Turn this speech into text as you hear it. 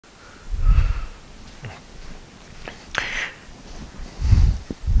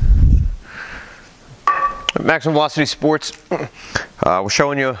Maximum Velocity Sports, we're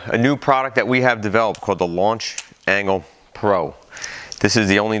showing you a new product that we have developed called the Launch Angle Pro. This is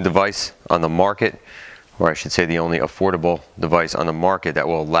the only device on the market, or I should say the only affordable device on the market that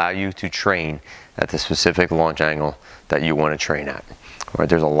will allow you to train at the specific launch angle that you want to train at. Right,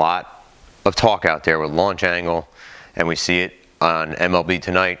 there's a lot of talk out there with launch angle, and we see it on MLB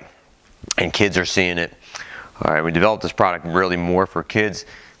Tonight, and kids are seeing it. All right, we developed this product really more for kids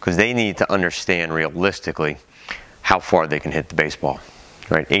because they need to understand realistically how far they can hit the baseball.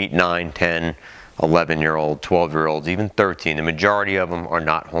 Right, 8, 9, 10, 11-year-old, 12-year-olds, even 13. The majority of them are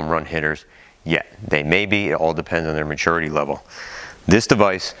not home run hitters yet. They may be, it all depends on their maturity level. This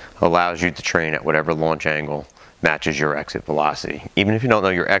device allows you to train at whatever launch angle matches your exit velocity. Even if you don't know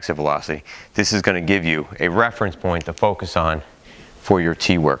your exit velocity, this is going to give you a reference point to focus on for your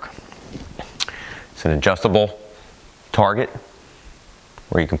tee work. It's an adjustable target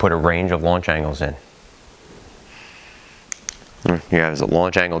where you can put a range of launch angles in. You have a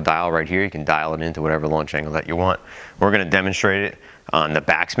launch angle dial right here. You can dial it into whatever launch angle that you want. We're going to demonstrate it on the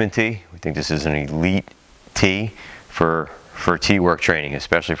Backspin tee. We think this is an elite tee for tee work training,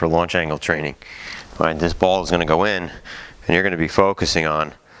 especially for launch angle training. All right, this ball is going to go in, and you're going to be focusing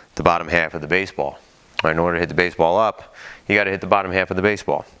on the bottom half of the baseball. All right, in order to hit the baseball up, you got to hit the bottom half of the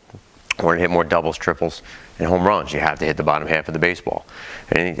baseball. In order to hit more doubles, triples, and home runs, you have to hit the bottom half of the baseball.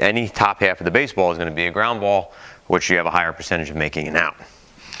 And any top half of the baseball is going to be a ground ball, which you have a higher percentage of making it out.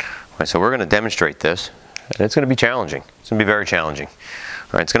 All right, so we're going to demonstrate this, and it's going to be challenging. It's going to be very challenging.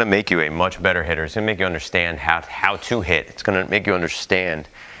 All right, it's going to make you a much better hitter. It's going to make you understand how to hit. It's going to make you understand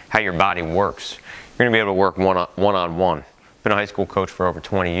how your body works. You're going to be able to work one-on-one. I've been a high school coach for over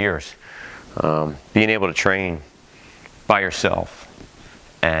 20 years. Being able to train by yourself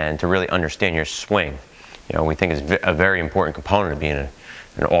and to really understand your swing, you know, we think is a very important component of being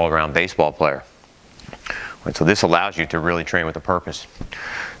an all-around baseball player. Right, so this allows you to really train with a purpose.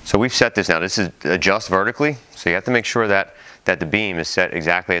 So we've set this now. This is adjust vertically, so you have to make sure that the beam is set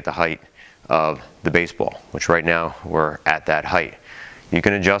exactly at the height of the baseball, which right now we're at that height. You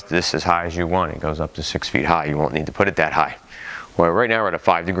can adjust this as high as you want. It goes up to 6 feet high. You won't need to put it that high. Well, right now we're at a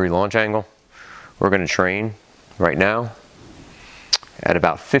 5-degree launch angle. We're going to train right now at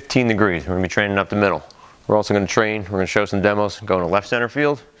about 15 degrees. We're going to be training up the middle. We're also going to train, we're going to show some demos going to left center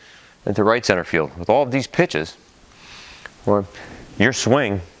field and to right center field. With all of these pitches, well, your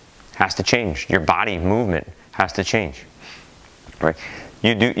swing has to change. Your body movement has to change. Right?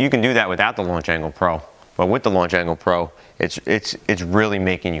 You can do that without the Launch Angle Pro, but with the Launch Angle Pro, it's really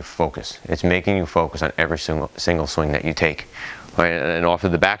making you focus. It's making you focus on every single swing that you take. Right? And off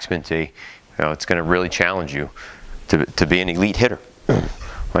of the Backspin tee, you know, it's going to really challenge you to be an elite hitter.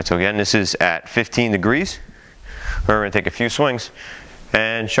 Right, so again, this is at 15 degrees. We're going to take a few swings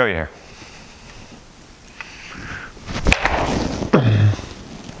and show you here.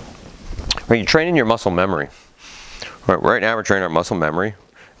 Right, you're training your muscle memory. Right now we're training our muscle memory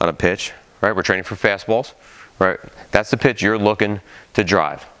on a pitch. Right, we're training for fastballs. Right, that's the pitch you're looking to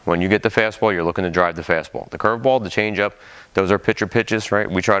drive. When you get the fastball, you're looking to drive the fastball. The curveball, the changeup, those are pitcher pitches. Right,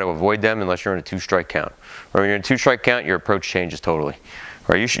 we try to avoid them unless you're in a 2-strike count. When you're in a 2-strike count, your approach changes totally.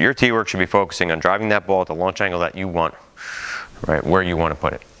 Right, your tee work should be focusing on driving that ball at the launch angle that you want. Right, where you want to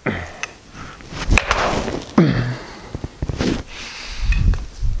put it.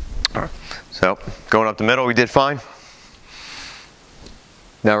 All right. So going up the middle, we did fine.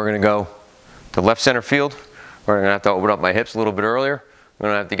 Now we're going to go to left center field. We're going to have to open up my hips a little bit earlier. I'm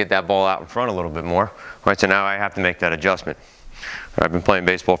going to have to get that ball out in front a little bit more. All right, so now I have to make that adjustment. I've been playing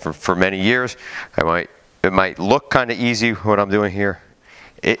baseball for many years. It might look kind of easy what I'm doing here.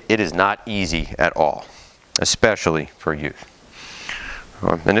 It is not easy at all, especially for youth.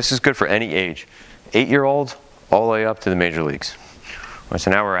 And this is good for any age, 8-year-olds all the way up to the major leagues. All right,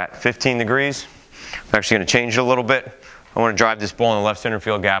 so now we're at 15 degrees. I'm actually going to change it a little bit. I want to drive this ball in the left center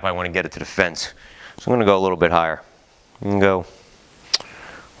field gap. I want to get it to the fence. So I'm going to go a little bit higher. I'm going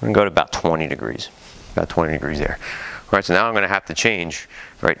to go to about 20 degrees. About 20 degrees there. All right, so now I'm going to have to change,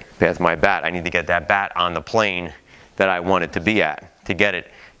 right, path my bat. I need to get that bat on the plane that I want it to be at to get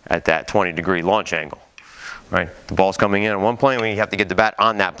it at that 20-degree launch angle. Right, the ball's coming in on one plane, we have to get the bat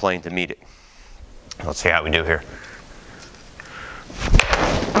on that plane to meet it. Let's see how we do here.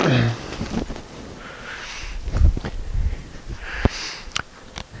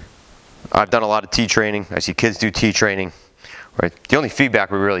 I've done a lot of tee training. I see kids do tee training. Right, the only feedback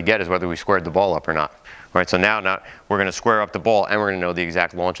we really get is whether we squared the ball up or not. Right, so now we're going to square up the ball and we're going to know the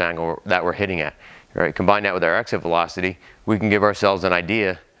exact launch angle that we're hitting at. Right, combine that with our exit velocity, we can give ourselves an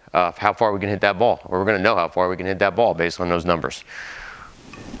idea of how far we can hit that ball, or we're going to know how far we can hit that ball based on those numbers.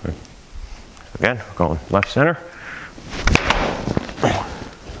 Again, going left center.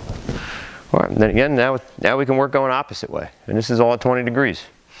 All right, and then again, now we can work going opposite way. And this is all at 20 degrees.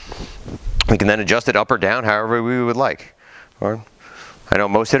 We can then adjust it up or down however we would like. All right. I know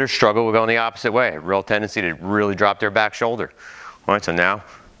most hitters struggle with going the opposite way. A real tendency to really drop their back shoulder. All right, so now,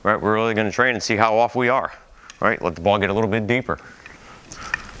 right, we're really going to train and see how off we are. All right, let the ball get a little bit deeper.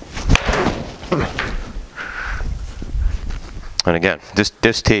 And again,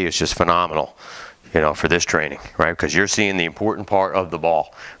 this tee is just phenomenal, you know, for this training, right? Because you're seeing the important part of the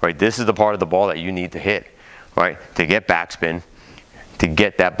ball, right? This is the part of the ball that you need to hit, right? To get backspin, to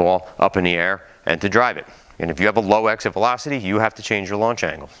get that ball up in the air, and to drive it. And if you have a low exit velocity, you have to change your launch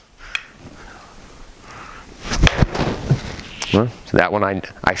angle. So that one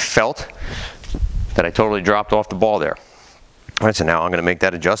I felt that I totally dropped off the ball there. All right, so now I'm going to make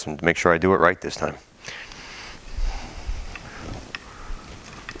that adjustment to make sure I do it right this time.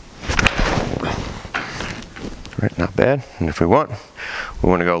 All right, not bad. And if we want to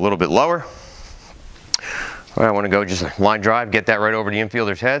go a little bit lower. All right, I want to go just a line drive, get that right over the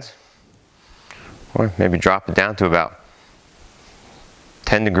infielders' heads. Or maybe drop it down to about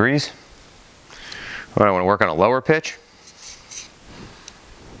 10 degrees. All right, I want to work on a lower pitch.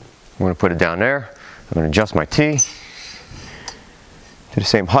 I'm going to put it down there. I'm going to adjust my tee to the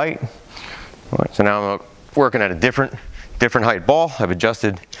same height. All right, so now I'm working at a different height ball. I've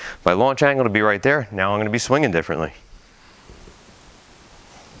adjusted my launch angle to be right there. Now I'm going to be swinging differently.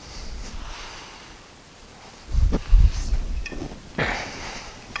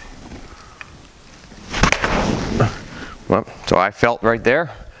 Well, so I felt right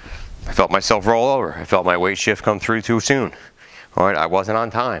there, I felt myself roll over. I felt my weight shift come through too soon. All right, I wasn't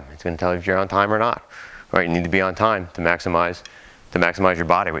on time. It's going to tell you if you're on time or not. All right, you need to be on time to maximize your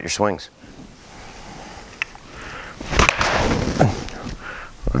body with your swings.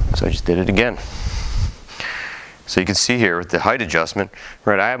 So I just did it again. So you can see here with the height adjustment,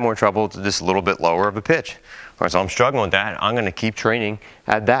 right, I have more trouble with this little bit lower of a pitch. All right, so I'm struggling with that. I'm going to keep training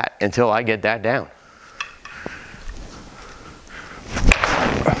at that until I get that down.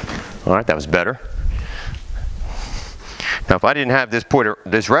 All right, that was better. Now, if I didn't have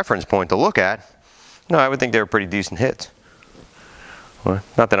this reference point to look at, no, I would think they were pretty decent hits. Well,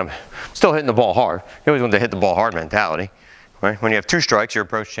 not that I'm still hitting the ball hard. You always want to hit the ball hard mentality. Right? When you have 2 strikes, your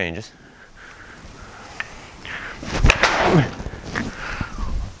approach changes.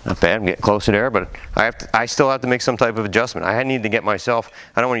 Not bad, I'm getting closer there, but I still have to make some type of adjustment. I need to get myself,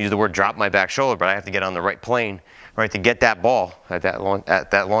 I don't want to use the word drop my back shoulder, but I have to get on the right plane, right, to get that ball at that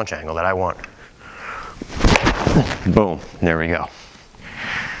launch angle that I want. Boom, there we go.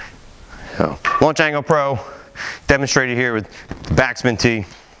 So, Launch Angle Pro, demonstrated here with Backspin tee.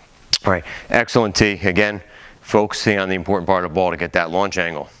 All right, excellent tee. Again, focusing on the important part of the ball to get that launch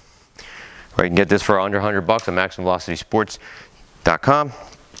angle. All right, you can get this for under $100 at MaximumVelocitySports.com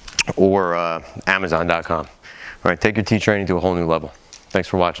or Amazon.com. All right, take your tee training to a whole new level. Thanks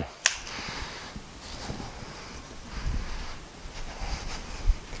for watching.